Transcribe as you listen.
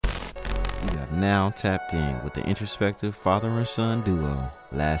now tapped in with the introspective father and son duo.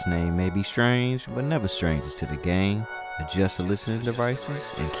 Last name may be strange, but never strangers to the game. Adjust the listening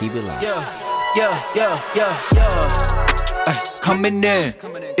devices and keep it live. Coming in,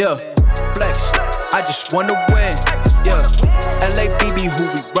 flex. I just wanna win, LABB, who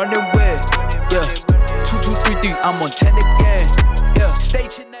we running with, 2233, I'm on 10 again,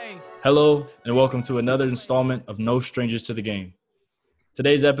 state your name. Hello, and welcome to another installment of No Strangers to the Game.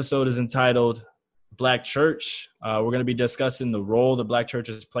 Today's episode is entitled Black Church. We're going to be discussing the role the Black Church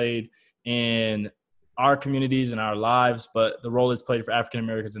has played in our communities and our lives, but the role it's played for African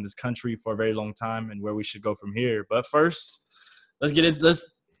Americans in this country for a very long time and where we should go from here. But first, let's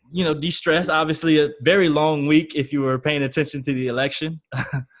de-stress. Obviously, a very long week if you were paying attention to the election.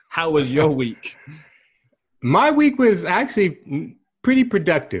 How was your week? My week was actually pretty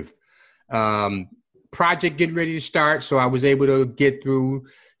productive. Project getting ready to start, so I was able to get through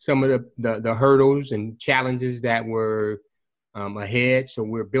some of the hurdles and challenges that were ahead. So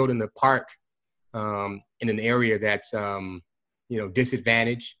we're building a park in an area that's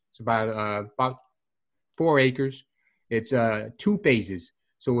disadvantaged. It's about 4 acres. It's 2 phases,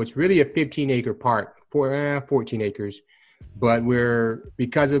 so it's really a 15-acre park, 14 acres. But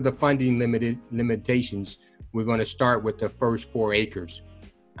because of the funding limitations, we're going to start with the first 4 acres.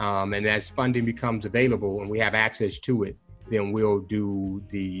 And as funding becomes available and we have access to it, then we'll do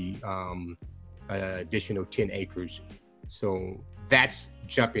the additional 10 acres. So that's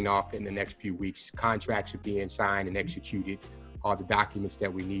jumping off in the next few weeks. Contracts are being signed and executed. All the documents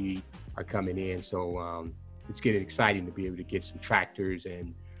that we need are coming in. So it's getting exciting to be able to get some tractors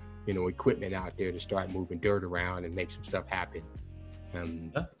and, equipment out there to start moving dirt around and make some stuff happen.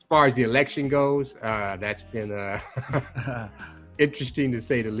 As far as the election goes, that's been interesting to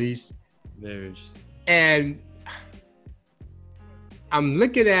say the least. Very interesting. And I'm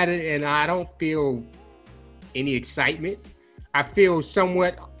looking at it and I don't feel any excitement. I feel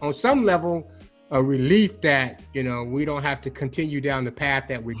somewhat, on some level, a relief that, we don't have to continue down the path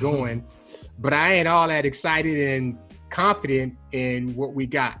that we're going. But I ain't all that excited and confident in what we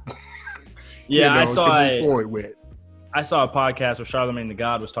got. Yeah, to move forward with. I saw a podcast where Charlamagne Tha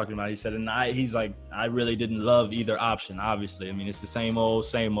God was talking about it. He said, he's like, I really didn't love either option, obviously. I mean, it's the same old.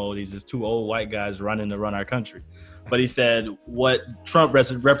 These just 2 old white guys running to run our country. But he said what Trump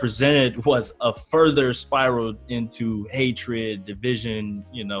represented was a further spiral into hatred, division,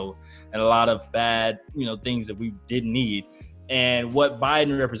 and a lot of bad, things that we didn't need. And what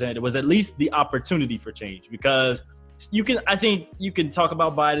Biden represented was at least the opportunity for change, because I think you can talk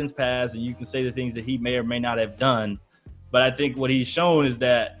about Biden's past and you can say the things that he may or may not have done. But I think what he's shown is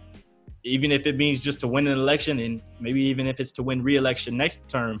that even if it means just to win an election, and maybe even if it's to win re-election next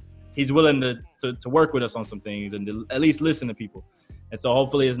term, he's willing to work with us on some things and to at least listen to people. And so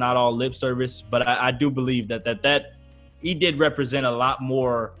hopefully it's not all lip service, but I do believe that he did represent a lot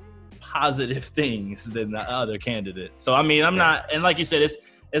more positive things than the other candidate. So, I mean, I'm not, and like you said,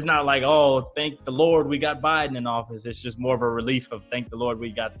 it's not like, oh, thank the Lord we got Biden in office. It's just more of a relief of thank the Lord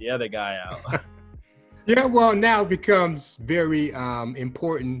we got the other guy out. Yeah, well, now it becomes very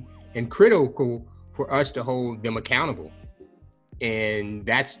important and critical for us to hold them accountable. And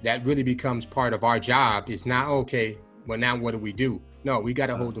that really becomes part of our job. It's not, okay, well, now what do we do? No, we got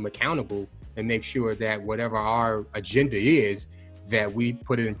to hold them accountable and make sure that whatever our agenda is, that we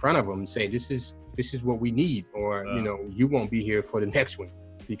put it in front of them and say, this is what we need, or, you won't be here for the next one.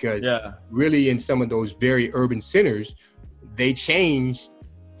 Because really in some of those very urban centers, they changed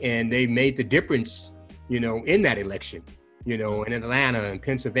and they made the difference, in that election, in Atlanta and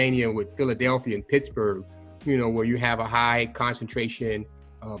Pennsylvania with Philadelphia and Pittsburgh, where you have a high concentration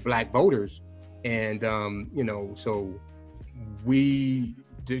of Black voters. And, so we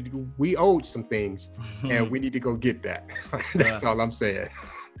owed some things and we need to go get that. That's all I'm saying.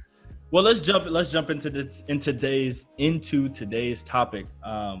 Well, let's jump into today's topic.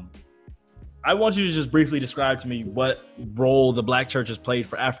 I want you to just briefly describe to me what role the Black Church has played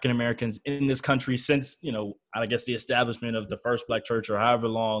for African Americans in this country since, I guess the establishment of the first Black Church, or however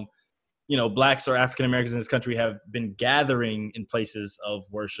long, Blacks or African Americans in this country have been gathering in places of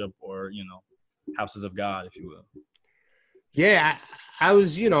worship, or, houses of God, if you will. Yeah, I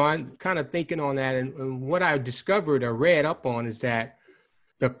was, I'm kind of thinking on that. And what I discovered or read up on is that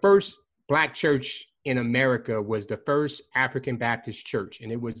the first Black church in America was the first African Baptist church,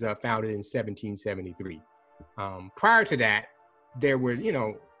 and it was founded in 1773. Prior to that, there were,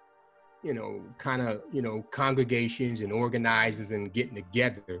 congregations and organizers and getting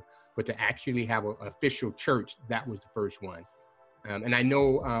together, but to actually have an official church, that was the first one. And I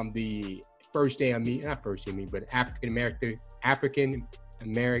know the African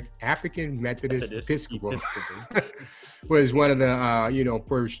African Methodist Episcopal was one of the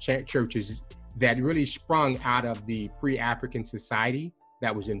first churches that really sprung out of the Free African Society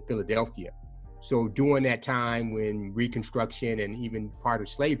that was in Philadelphia. So during that time when Reconstruction and even part of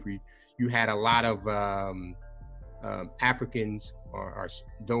slavery, you had a lot of Africans or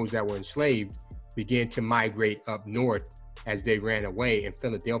those that were enslaved began to migrate up north as they ran away, and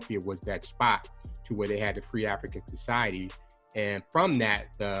Philadelphia was that spot to where they had the Free African Society. And from that,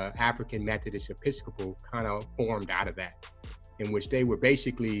 the African Methodist Episcopal kind of formed out of that, in which they were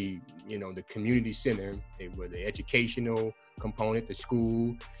basically, the community center. They were the educational component, the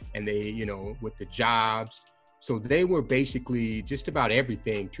school, and they, with the jobs. So they were basically just about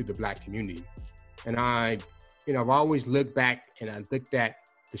everything to the Black community. And I've always looked back and I looked at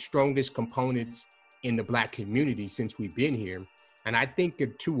the strongest components in the Black community since we've been here. And I think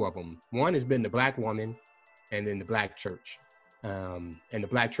of two of them. One has been the Black woman and then the Black church. And the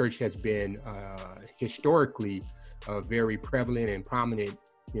Black church has been historically a very prevalent and prominent,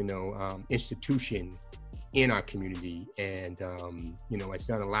 institution in our community. And, it's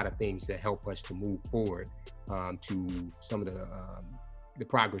done a lot of things that help us to move forward to some of the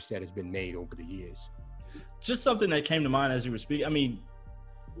progress that has been made over the years. Just something that came to mind as you were speaking. I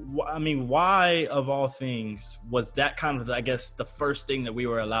mean, why of all things was that kind of, I guess, the first thing that we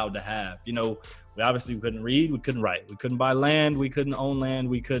were allowed to have? We obviously couldn't read, we couldn't write, we couldn't buy land, we couldn't own land,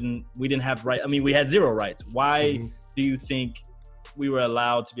 we didn't have right. we had zero rights. Why do you think we were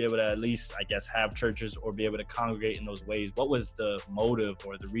allowed to be able to at least, I guess, have churches or be able to congregate in those ways? What was the motive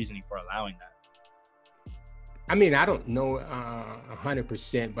or the reasoning for allowing that? I don't know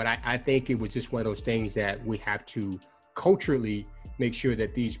 100%, but I think it was just one of those things that we have to culturally make sure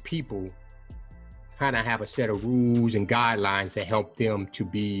that these people kind of have a set of rules and guidelines that help them to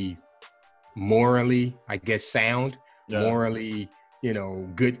be morally, I guess, sound, morally,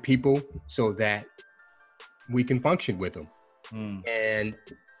 good people, so that we can function with them. And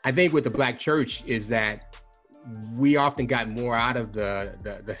I think with the Black church is that we often got more out of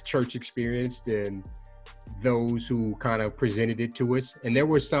the church experience than those who kind of presented it to us. And there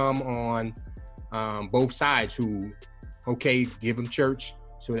were some on both sides who, give them church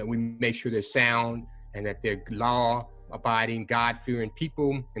so that we make sure they're sound and that they're law-abiding, God-fearing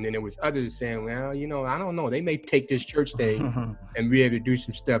people. And then there was others saying, well, I don't know. They may take this church thing and be able to do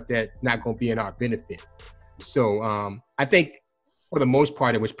some stuff that's not going to be in our benefit. So I think for the most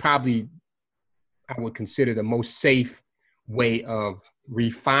part, it was probably, I would consider, the most safe way of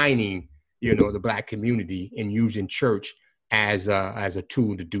refining, the Black community and using church as a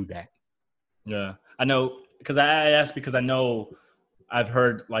tool to do that. Yeah, I know, because I asked because I know I've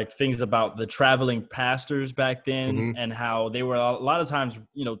heard like things about the traveling pastors back then and how they were a lot of times,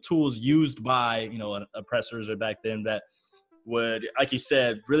 tools used by, oppressors or back then that would, like you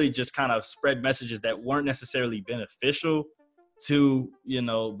said, really just kind of spread messages that weren't necessarily beneficial to,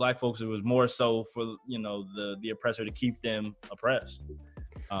 Black folks. It was more so for, the oppressor to keep them oppressed.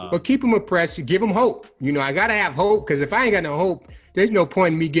 But keep them oppressed, you give them hope. I got to have hope, because if I ain't got no hope, there's no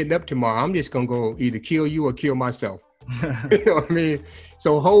point in me getting up tomorrow. I'm just going to go either kill you or kill myself. You know what I mean?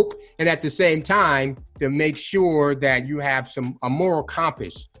 So hope, and at the same time, to make sure that you have a moral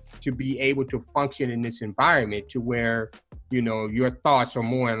compass to be able to function in this environment to where, your thoughts are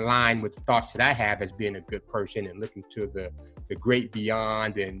more in line with the thoughts that I have as being a good person and looking to the great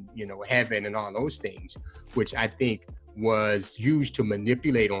beyond and, heaven and all those things, which I think was used to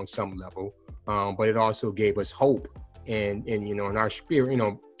manipulate on some level, but it also gave us hope. And in our spirit,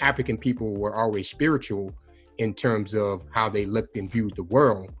 African people were always spiritual in terms of how they looked and viewed the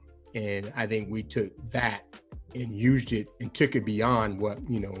world. And I think we took that and used it and took it beyond what,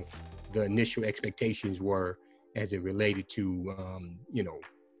 the initial expectations were as it related to,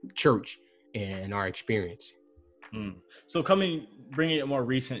 church and our experience. So bringing it more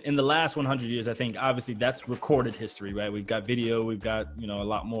recent, in the last 100 years, I think obviously that's recorded history, right? We've got video, we've got, a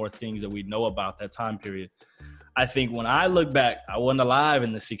lot more things that we know about that time period. I think when I look back, I wasn't alive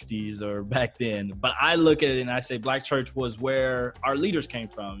in the 60s or back then, but I look at it and I say Black church was where our leaders came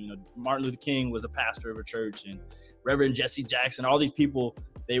from. Martin Luther King was a pastor of a church, and Reverend Jesse Jackson, all these people,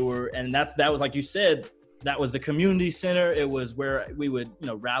 that was, like you said, that was the community center. It was where we would,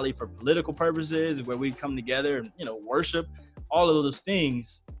 rally for political purposes, where we'd come together and, worship, all of those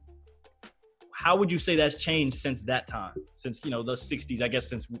things. How would you say that's changed since that time? Since, those 60s, I guess,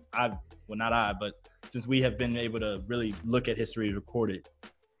 since we have been able to really look at history and record it?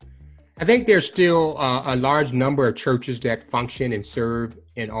 I think there's still a large number of churches that function and serve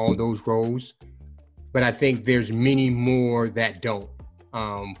in all those roles, but I think there's many more that don't.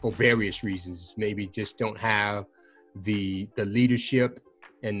 For various reasons, maybe just don't have the leadership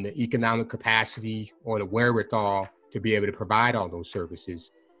and the economic capacity or the wherewithal to be able to provide all those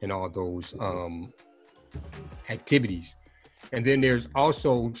services and all those activities. And then there's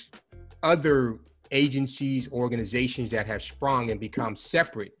also other agencies, organizations that have sprung and become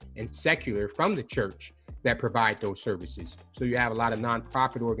separate and secular from the church that provide those services. So you have a lot of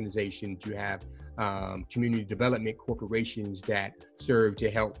nonprofit organizations, you have community development corporations that serve to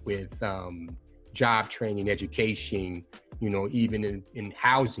help with job training, education, even in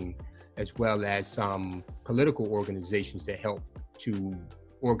housing, as well as some political organizations that help to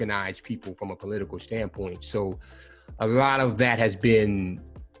organize people from a political standpoint. So a lot of that has been,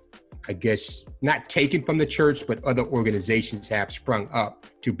 I guess, not taken from the church, but other organizations have sprung up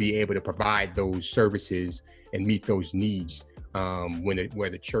to be able to provide those services and meet those needs where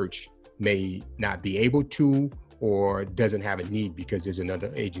the church may not be able to or doesn't have a need because there's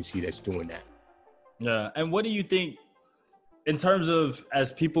another agency that's doing that. Yeah. And what do you think in terms of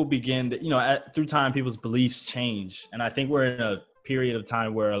as people begin to, through time, people's beliefs change. And I think we're in a period of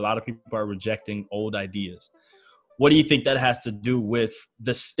time where a lot of people are rejecting old ideas. What do you think that has to do with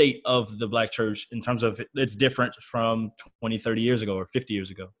the state of the Black church in terms of it's different from 20, 30 years ago or 50 years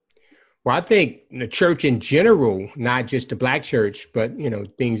ago? Well, I think the church in general, not just the Black church, but,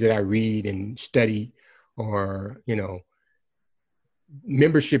 things that I read and study or,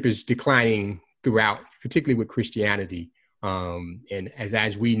 membership is declining throughout, particularly with Christianity. And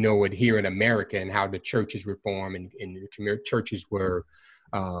as we know it here in America and how the church is reformed and the churches were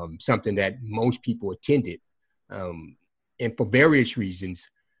something that most people attended. And for various reasons,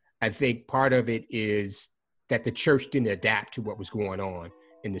 I think part of it is that the church didn't adapt to what was going on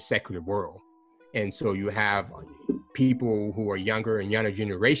in the secular world. And so you have people who are younger and younger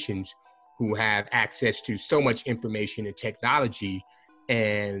generations who have access to so much information and technology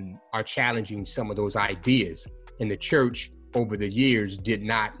and are challenging some of those ideas. And the church over the years did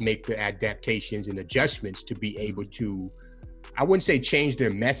not make the adaptations and adjustments to be able to, I wouldn't say change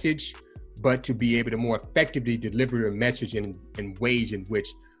their message, but to be able to more effectively deliver a message in ways in which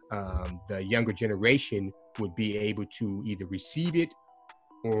the younger generation would be able to either receive it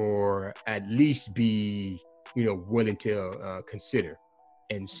or at least be, willing to consider.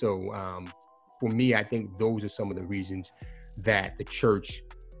 And so for me, I think those are some of the reasons that the church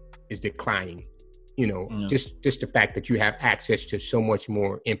is declining. Just the fact that you have access to so much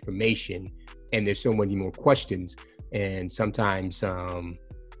more information and there's so many more questions. And sometimes,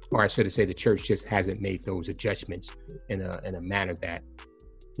 or I should say the church just hasn't made those adjustments in a manner that,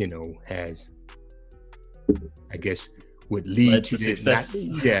 has, I guess, would lead to success.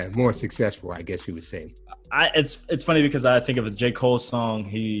 More successful, I guess you would say. It's funny because I think of a J. Cole song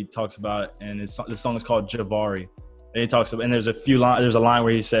he talks about, and the song is called Javari. And he talks about, and there's a line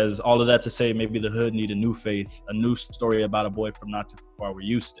where he says, all of that to say maybe the hood need a new faith, a new story about a boy from not too far where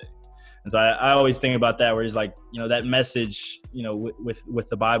you stay. And so I always think about that, where he's like, that message, with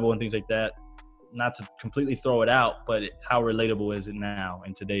the Bible and things like that, not to completely throw it out, but how relatable is it now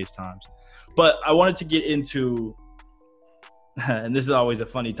in today's times? But I wanted to get into, and this is always a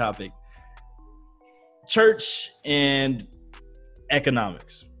funny topic, church and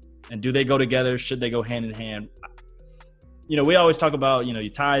economics. And do they go together? Should they go hand in hand? We always talk about, you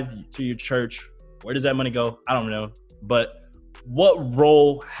tithe to your church. Where does that money go? I don't know. But what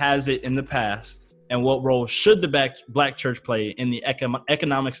role has it in the past, and what role should the Black church play in the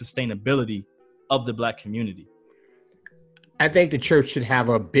economic sustainability of the Black community? I think the church should have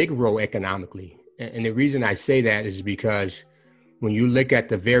a big role economically. And the reason I say that is because when you look at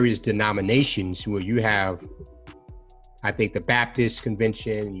the various denominations where you have, I think, the Baptist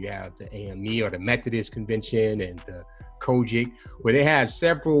Convention, you have the AME or the Methodist Convention and the Kojic, where they have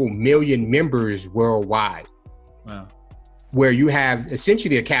several million members worldwide. Wow. Where you have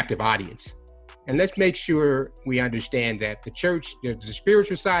essentially a captive audience. And let's make sure we understand that the church, there's the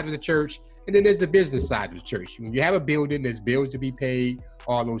spiritual side of the church, and then there's the business side of the church. When you have a building, there's bills to be paid,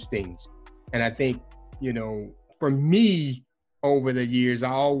 all those things. And I think, for me, over the years,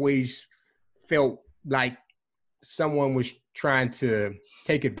 I always felt like someone was trying to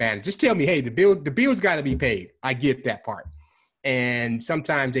take advantage. Just tell me, hey, the bill's got to be paid. I get that part. And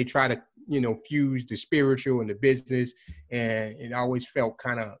sometimes they try to, fuse the spiritual and the business, and it always felt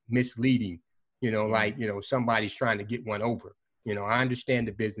kind of misleading, like, somebody's trying to get one over. I understand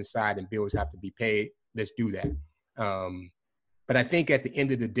the business side and bills have to be paid. Let's do that. But I think at the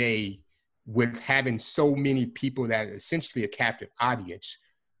end of the day, with having so many people that are essentially a captive audience,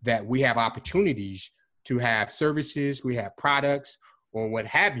 that we have opportunities to have services, we have products or what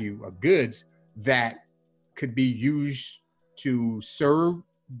have you, or goods that could be used to serve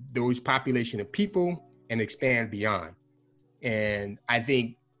those population of people and expand beyond. And I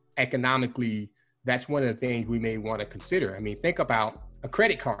think economically, that's one of the things we may want to consider. I mean, think about a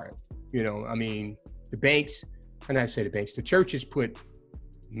credit card. You know, I mean, the banks, and I say the banks, the churches put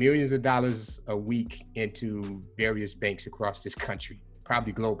millions of dollars a week into various banks across this country,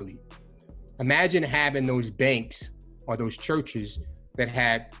 probably globally. Imagine having those banks or those churches that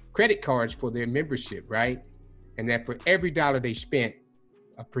had credit cards for their membership, right? And that for every dollar they spent,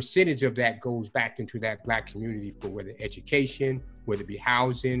 a percentage of that goes back into that Black community for whether education, whether it be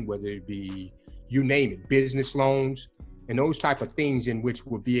housing, whether it be, you name it, business loans, and those type of things in which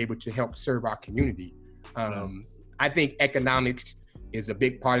we'll be able to help serve our community. I think economics is a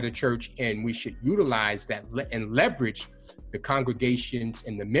big part of the church, and we should utilize that and leverage the congregations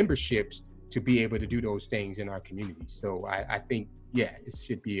and the memberships to be able to do those things in our community. So I think, yeah, it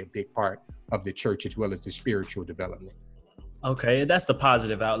should be a big part of the church as well as the spiritual development. Okay, that's the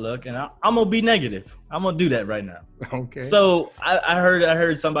positive outlook, and I'm gonna be negative. I'm gonna do that right now. Okay. So I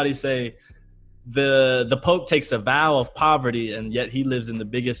heard somebody say the Pope takes a vow of poverty, and yet he lives in the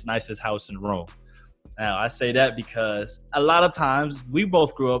biggest, nicest house in Rome. Now, I say that because a lot of times we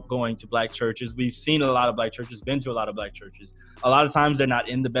both grew up going to Black churches. We've seen a lot of Black churches, been to a lot of Black churches. A lot of times they're not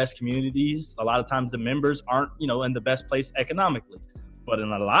in the best communities. A lot of times the members aren't, in the best place economically. But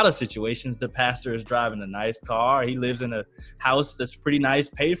in a lot of situations, the pastor is driving a nice car. He lives in a house that's pretty nice,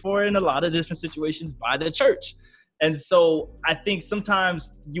 paid for in a lot of different situations by the church. And so I think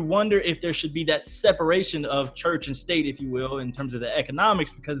sometimes you wonder if there should be that separation of church and state, if you will, in terms of the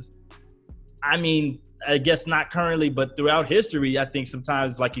economics, because I mean, I guess not currently, but throughout history, I think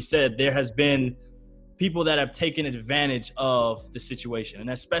sometimes, like you said, there has been people that have taken advantage of the situation.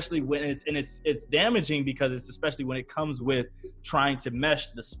 And especially when it's damaging, because it's especially when it comes with trying to mesh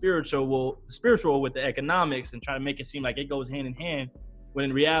the spiritual with the economics and try to make it seem like it goes hand in hand, when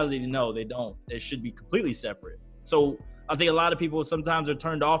in reality, no, they don't. They should be completely separate. So I think a lot of people sometimes are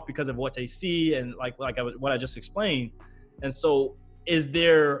turned off because of what they see and what I just explained. And so is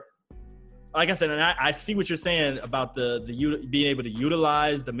there, like I said, and I see what you're saying about the being able to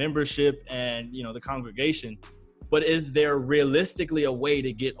utilize the membership and, the congregation, but is there realistically a way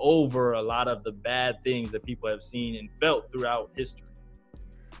to get over a lot of the bad things that people have seen and felt throughout history?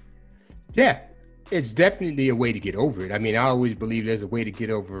 Yeah, it's definitely a way to get over it. I mean, I always believe there's a way to get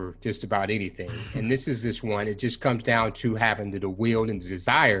over just about anything. And this is this one. It just comes down to having the will and the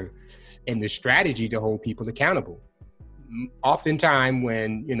desire and the strategy to hold people accountable. Oftentimes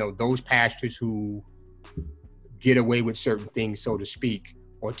when, those pastors who get away with certain things, so to speak,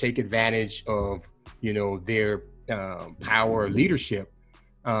 or take advantage of, their power or leadership,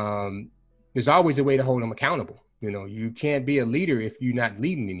 there's always a way to hold them accountable. You can't be a leader if you're not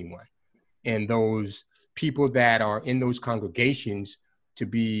leading anyone. And those people that are in those congregations to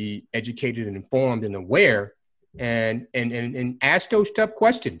be educated and informed and aware and ask those tough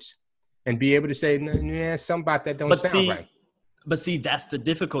questions. And be able to say, nah, something about that don't sound right. But see, that's the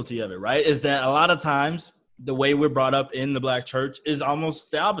difficulty of it, right? Is that a lot of times the way we're brought up in the Black church is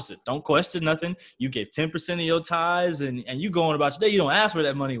almost the opposite. Don't question nothing. You get 10% of your tithes and you going about your day. You don't ask where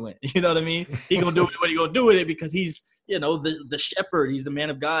that money went. You know what I mean? He gonna do what he gonna do with it because he's, the shepherd. He's the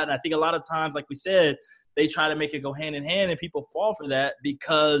man of God. And I think a lot of times, like we said, they try to make it go hand in hand, and people fall for that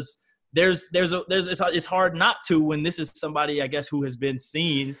because it's hard not to when this is somebody, I guess, who has been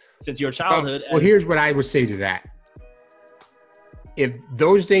seen since your childhood. Well, here's what I would say to that. If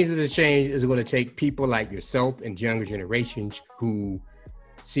those things are to change, it's going to take people like yourself and younger generations who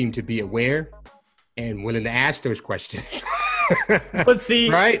seem to be aware and willing to ask those questions. But see,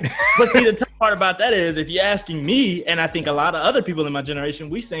 right? But see, the tough part about that is if you're asking me, and I think a lot of other people in my generation,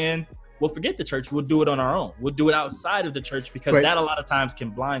 we saying, well, forget the church. We'll do it on our own. We'll do it outside of the church because that a lot of times can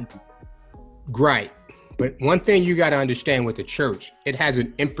blind people. Right. But one thing you got to understand with the church, it has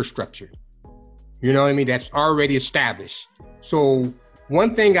an infrastructure. You know what I mean? That's already established. So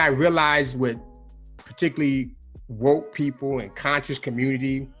one thing I realized with particularly woke people and conscious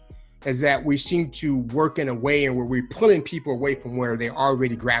community is that we seem to work in a way and where we're pulling people away from where they're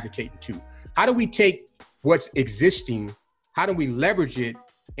already gravitating to. How do we take what's existing? How do we leverage it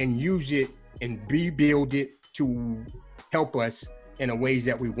and use it and rebuild it to help us in the ways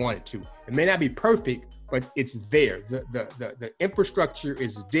that we want it to? It may not be perfect, but it's there. The infrastructure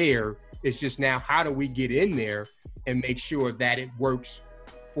is there. It's just now, how do we get in there and make sure that it works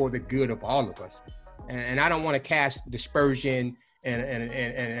for the good of all of us? And I don't want to cast dispersion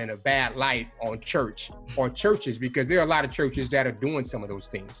and a bad light on church or churches, because there are a lot of churches that are doing some of those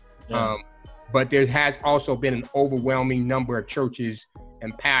things. Yeah. But there has also been an overwhelming number of churches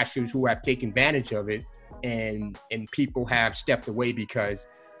and pastors who have taken advantage of it, and people have stepped away because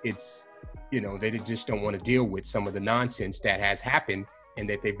it's they just don't want to deal with some of the nonsense that has happened and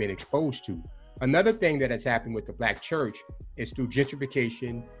that they've been exposed to. Another thing that has happened with the Black church is through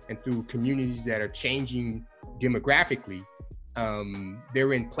gentrification and through communities that are changing demographically.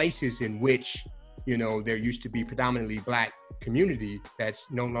 They're in places in which, there used to be predominantly Black community that's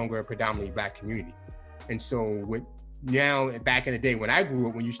no longer a predominantly Black community. And so with now, back in the day when I grew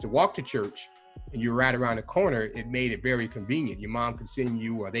up, when you used to walk to church and you're right around the corner, it made it very convenient. Your mom could send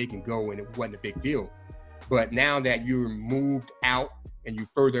you or they can go and it wasn't a big deal. But now that you're moved out and you're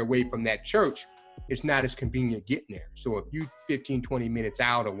further away from that church, it's not as convenient getting there. So if you 15, 20 minutes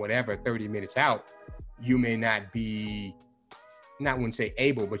out or whatever, 30 minutes out, you may not be, I wouldn't say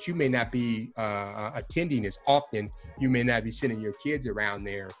able, but you may not be attending as often. You may not be sending your kids around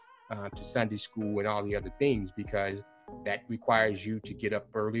there to Sunday school and all the other things, because that requires you to get up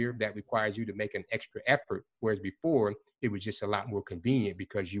earlier. That requires you to make an extra effort. Whereas before, it was just a lot more convenient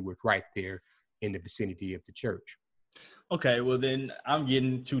because you were right there in the vicinity of the church. Okay, well then I'm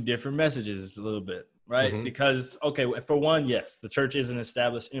getting two different messages a little bit, right? Mm-hmm. Because, okay, for one, yes, the church is an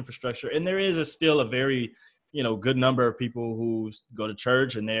established infrastructure, and there is still a very, good number of people who go to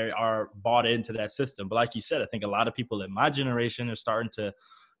church and they are bought into that system. But like you said, I think a lot of people in my generation are starting to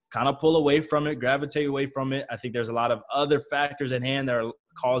kind of pull away from it, gravitate away from it. I think there's a lot of other factors at hand that are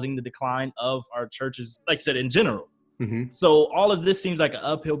causing the decline of our churches, like I said, in general. Mm-hmm. So all of this seems like an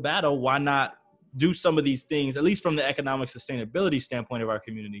uphill battle. Why not do some of these things, at least from the economic sustainability standpoint of our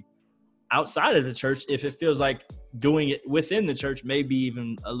community, outside of the church, if it feels like doing it within the church may be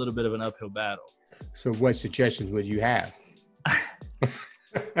even a little bit of an uphill battle? So what suggestions would you have?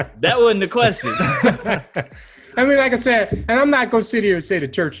 That wasn't the question. I mean, like I said, and I'm not going to sit here and say the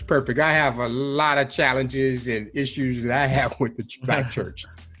church is perfect. I have a lot of challenges and issues that I have with the Black church.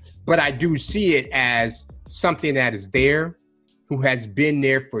 But I do see it as something that is there, who has been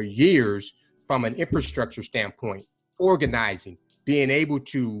there for years from an infrastructure standpoint, organizing, being able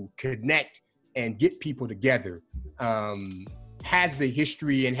to connect and get people together, has the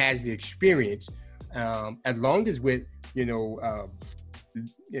history and has the experience, along as with,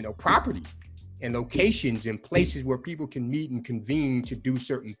 property and locations and places where people can meet and convene to do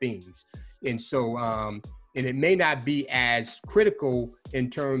certain things. And so, and it may not be as critical in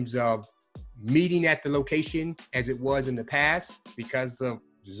terms of meeting at the location as it was in the past because of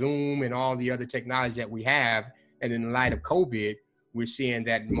Zoom and all the other technology that we have. And in light of COVID, we're seeing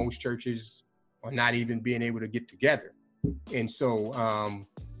that most churches are not even being able to get together. And so,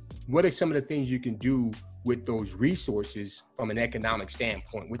 what are some of the things you can do with those resources from an economic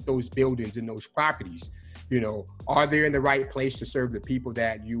standpoint, with those buildings and those properties? Are they in the right place to serve the people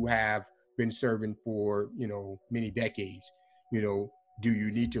that you have been serving for, many decades? Do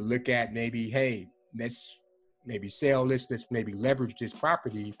you need to look at maybe, hey, let's maybe sell this, let's maybe leverage this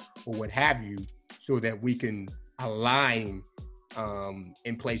property or what have you, so that we can align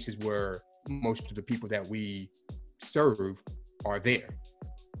in places where most of the people that we serve are there?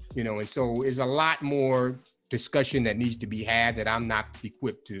 And so there's a lot more discussion that needs to be had that I'm not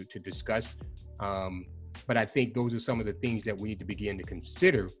equipped to discuss. But I think those are some of the things that we need to begin to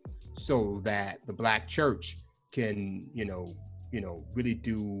consider so that the Black church can, really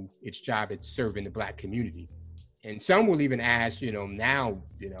do its job at serving the Black community. And some will even ask, now,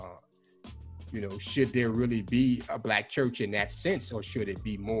 should there really be a Black church in that sense, or should it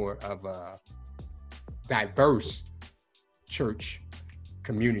be more of a diverse church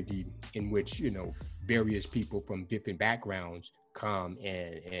community in which, various people from different backgrounds come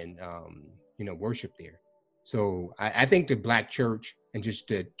and worship there? So I think the Black church and just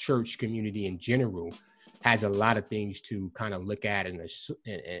the church community in general has a lot of things to kind of look at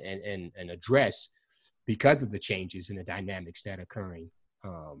and address because of the changes and the dynamics that are occurring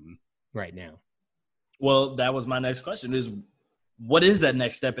right now. Well, that was my next question, is what is that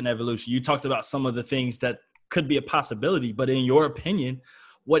next step in evolution? You talked about some of the things that could be a possibility, but in your opinion,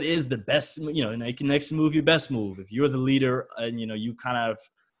 what is the best, next move, your best move? If you're the leader and, you kind of,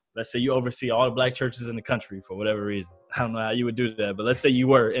 let's say you oversee all the Black churches in the country for whatever reason. I don't know how you would do that, but let's say you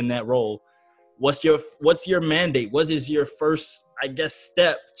were in that role. What's your mandate? What is your first,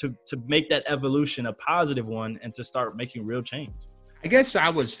 step to make that evolution a positive one and to start making real change? I guess I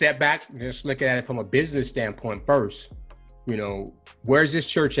would step back and just look at it from a business standpoint first. Where's this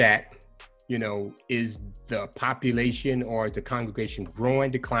church at? Is the population or the congregation growing,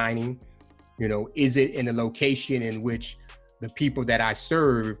 declining? Is it in a location in which the people that I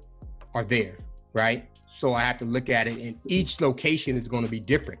serve are there, right? So I have to look at it, and each location is going to be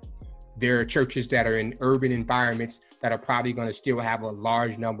different. There are churches that are in urban environments that are probably going to still have a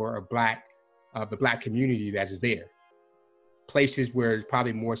large number of the Black community that is there. Places where it's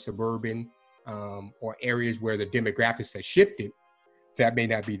probably more suburban, or areas where the demographics have shifted, that may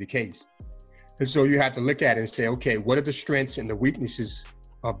not be the case. And so you have to look at it and say, okay, what are the strengths and the weaknesses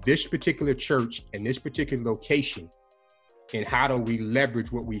of this particular church and this particular location? And how do we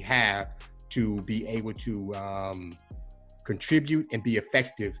leverage what we have to be able to contribute and be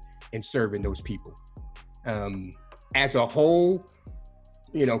effective in serving those people? As a whole,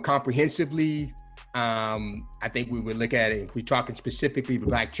 comprehensively, I think we would look at it, if we're talking specifically the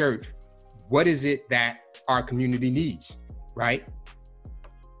Black church, what is it that our community needs, right?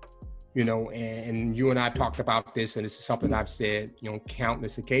 And you and I talked about this, and this is something I've said,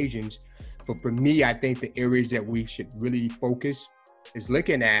 countless occasions. But for me, I think the areas that we should really focus is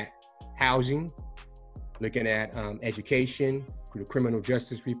looking at housing, looking at education, criminal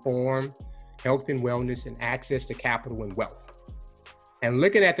justice reform, health and wellness, and access to capital and wealth. And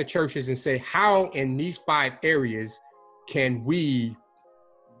looking at the churches and say, how in these 5 areas can we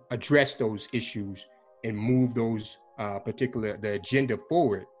address those issues and move those the agenda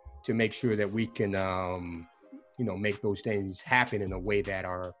forward to make sure that we can, make those things happen in a way that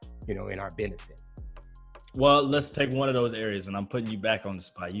are, in our benefit. Well, let's take one of those areas, and I'm putting you back on the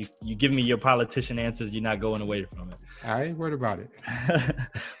spot. You give me your politician answers. You're not going away from it. I ain't worried about it.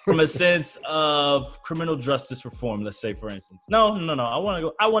 From a sense of criminal justice reform, let's say, for instance. No.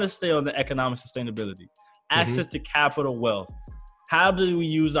 I want to stay on the economic sustainability, access to capital, wealth. How do we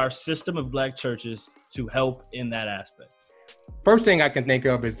use our system of Black churches to help in that aspect? First thing I can think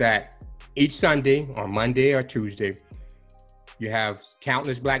of is that each Sunday or Monday or Tuesday, you have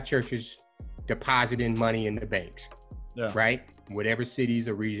countless Black churches depositing money in the banks, right? Whatever cities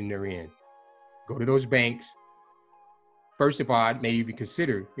or region they're in. Go to those banks. First of all, may even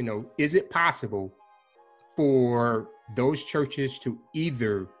consider, is it possible for those churches to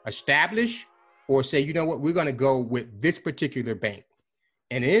either establish or say, you know what, we're going to go with this particular bank.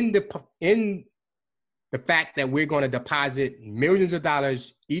 And in the fact that we're going to deposit millions of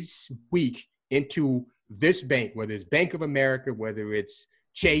dollars each week into this bank, whether it's Bank of America, whether it's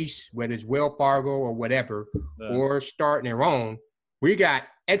Chase, whether it's Wells Fargo or whatever, or starting their own, we got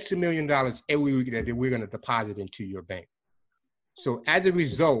X million dollars every week that we're going to deposit into your bank. So as a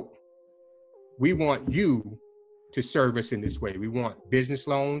result, we want you to serve us in this way. We want business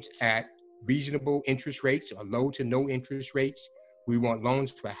loans at reasonable interest rates or low to no interest rates. We want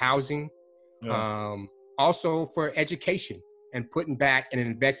loans for housing, also for education, and putting back and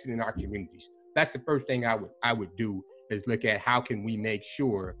investing in our communities. That's the first thing I would do, is look at how can we make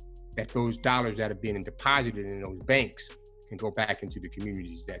sure that those dollars that are being deposited in those banks can go back into the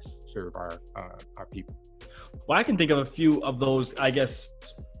communities that serve our people. Well, I can think of a few of those, I guess,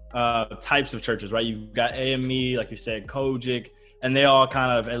 types of churches, right? You've got AME, like you said, Kojic, and they all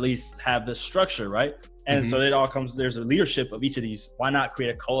kind of at least have this structure, right? And so it all comes, there's a leadership of each of these. Why not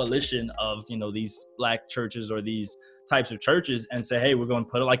create a coalition of, these Black churches or these types of churches and say, hey, we're going to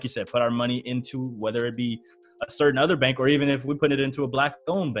put it, like you said, put our money into, whether it be a certain other bank, or even if we put it into a Black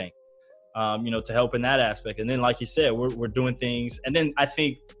owned bank, to help in that aspect. And then, like you said, we're doing things. And then I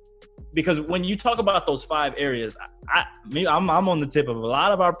think, because when you talk about those 5 areas, I'm on the tip of a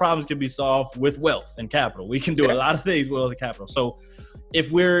lot of our problems can be solved with wealth and capital. We can do a lot of things with wealth and capital. So if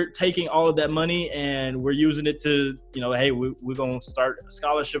we're taking all of that money and we're using it to, hey, we're going to start a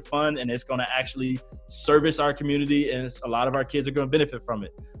scholarship fund, and it's going to actually service our community, and a lot of our kids are going to benefit from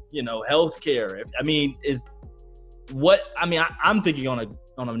it. Healthcare. I'm thinking on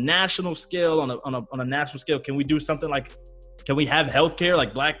a national scale, on a national scale, can we do something like, can we have healthcare,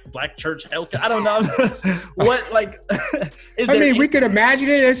 like black church healthcare? I don't know. We could imagine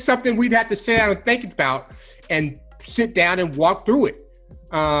it. It's something we'd have to sit down and think about and sit down and walk through it.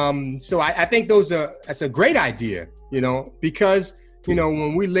 So I think that's a great idea, because,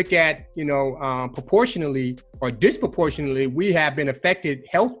 when we look at, proportionally or disproportionately, we have been affected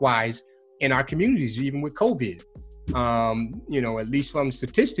health-wise in our communities, even with COVID. At least from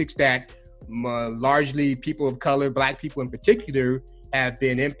statistics that largely people of color, Black people in particular, have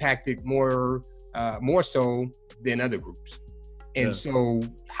been impacted more so than other groups. And so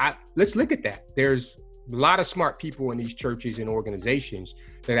let's look at that. There's a lot of smart people in these churches and organizations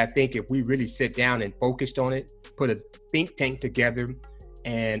that I think if we really sit down and focused on it, put a think tank together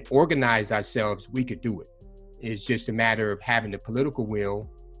and organize ourselves, we could do it. It's just a matter of having the political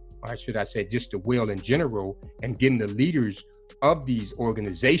will, or should I say just the will in general, and getting the leaders of these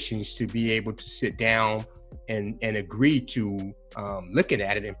organizations to be able to sit down and agree to looking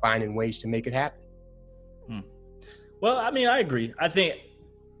at it and finding ways to make it happen. Well, I agree. I think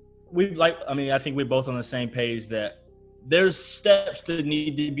we're both on the same page that there's steps that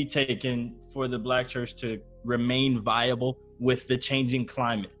need to be taken for the Black church to remain viable with the changing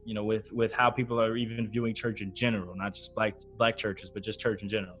climate, you know, with how people are even viewing church in general, not just black churches, but just church in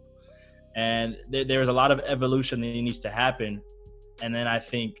general. And there's a lot of evolution that needs to happen. And then I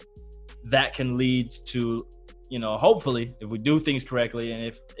think that can lead to, you know, hopefully if we do things correctly and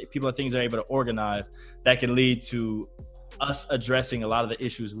if things are able to organize, that can lead to us addressing a lot of the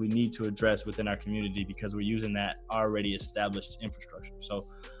issues we need to address within our community because we're using that already established infrastructure. So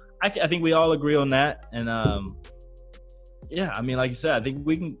I think we all agree on that. And yeah, I mean, like you said, I think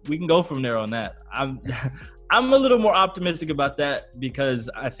we can go from there on that. I'm a little more optimistic about that because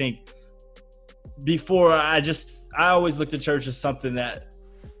I think before I always looked at church as something that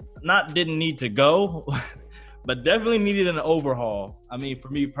didn't need to go, but definitely needed an overhaul. I mean, for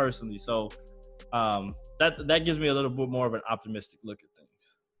me personally. So that gives me a little bit more of an optimistic look at things.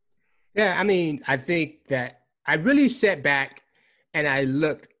 Yeah, I mean, I think that I really sat back and I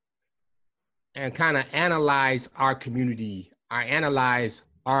looked and kind of analyzed our community. I analyzed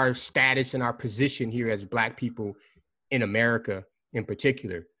our status and our position here as Black people in America in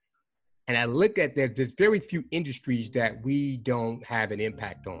particular. And I look at there's very few industries that we don't have an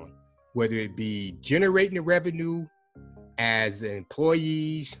impact on, whether it be generating the revenue as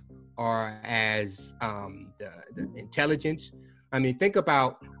employees or as the intelligence. I mean, think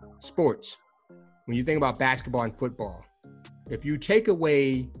about sports. When you think about basketball and football, if you take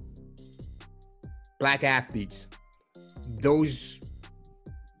away Black athletes, those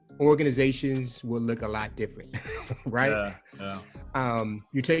organizations will look a lot different, right? Yeah.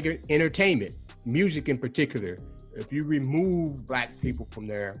 You take entertainment, music in particular. If you remove Black people from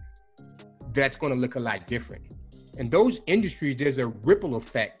there, that's going to look a lot different. And those industries, there's a ripple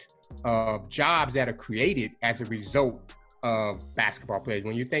effect of jobs that are created as a result of basketball players.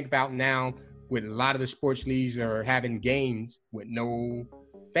 When you think about now, with a lot of the sports leagues are having games with no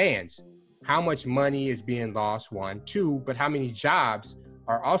fans, how much money is being lost, one, two, but how many jobs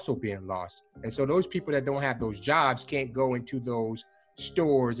are also being lost. And so those people that don't have those jobs can't go into those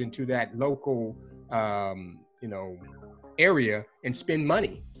stores, into that local, area and spend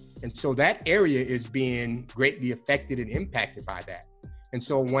money. And so that area is being greatly affected and impacted by that. And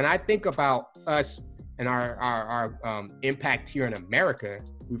so when I think about us and our impact here in America,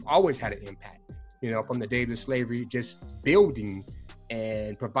 we've always had an impact, you know, from the days of slavery, just building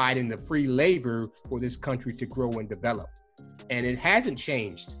and providing the free labor for this country to grow and develop. And it hasn't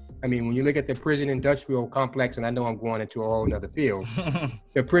changed. I mean, when you look at the prison industrial complex, and I know I'm going into a whole nother field,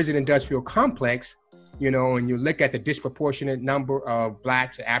 the prison industrial complex, you know, and you look at the disproportionate number of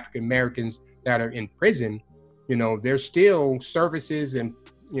Blacks, African Americans that are in prison, you know, there's still services and,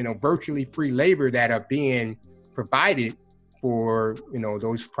 you know, virtually free labor that are being provided for, you know,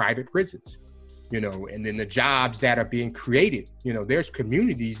 those private prisons, you know, and then the jobs that are being created, you know, there's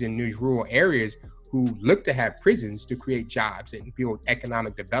communities in these rural areas who look to have prisons to create jobs and build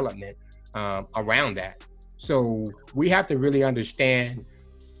economic development around that. So we have to really understand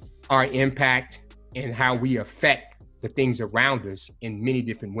our impact and how we affect the things around us in many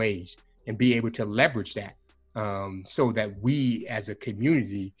different ways and be able to leverage that so that we as a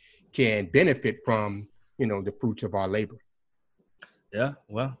community can benefit from, you know, the fruits of our labor. Yeah,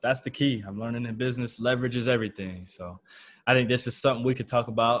 well, that's the key. I'm learning in business, leverage is everything. So I think this is something we could talk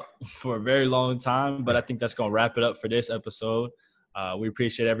about for a very long time, but I think that's going to wrap it up for this episode. We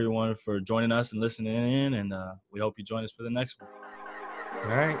appreciate everyone for joining us and listening in, and we hope you join us for the next one.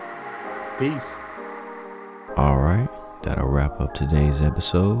 All right. Peace. All right. That'll wrap up today's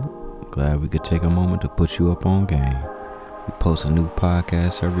episode. Glad we could take a moment to put you up on game. We post a new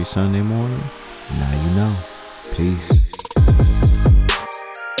podcast every Sunday morning. Now you know. Peace.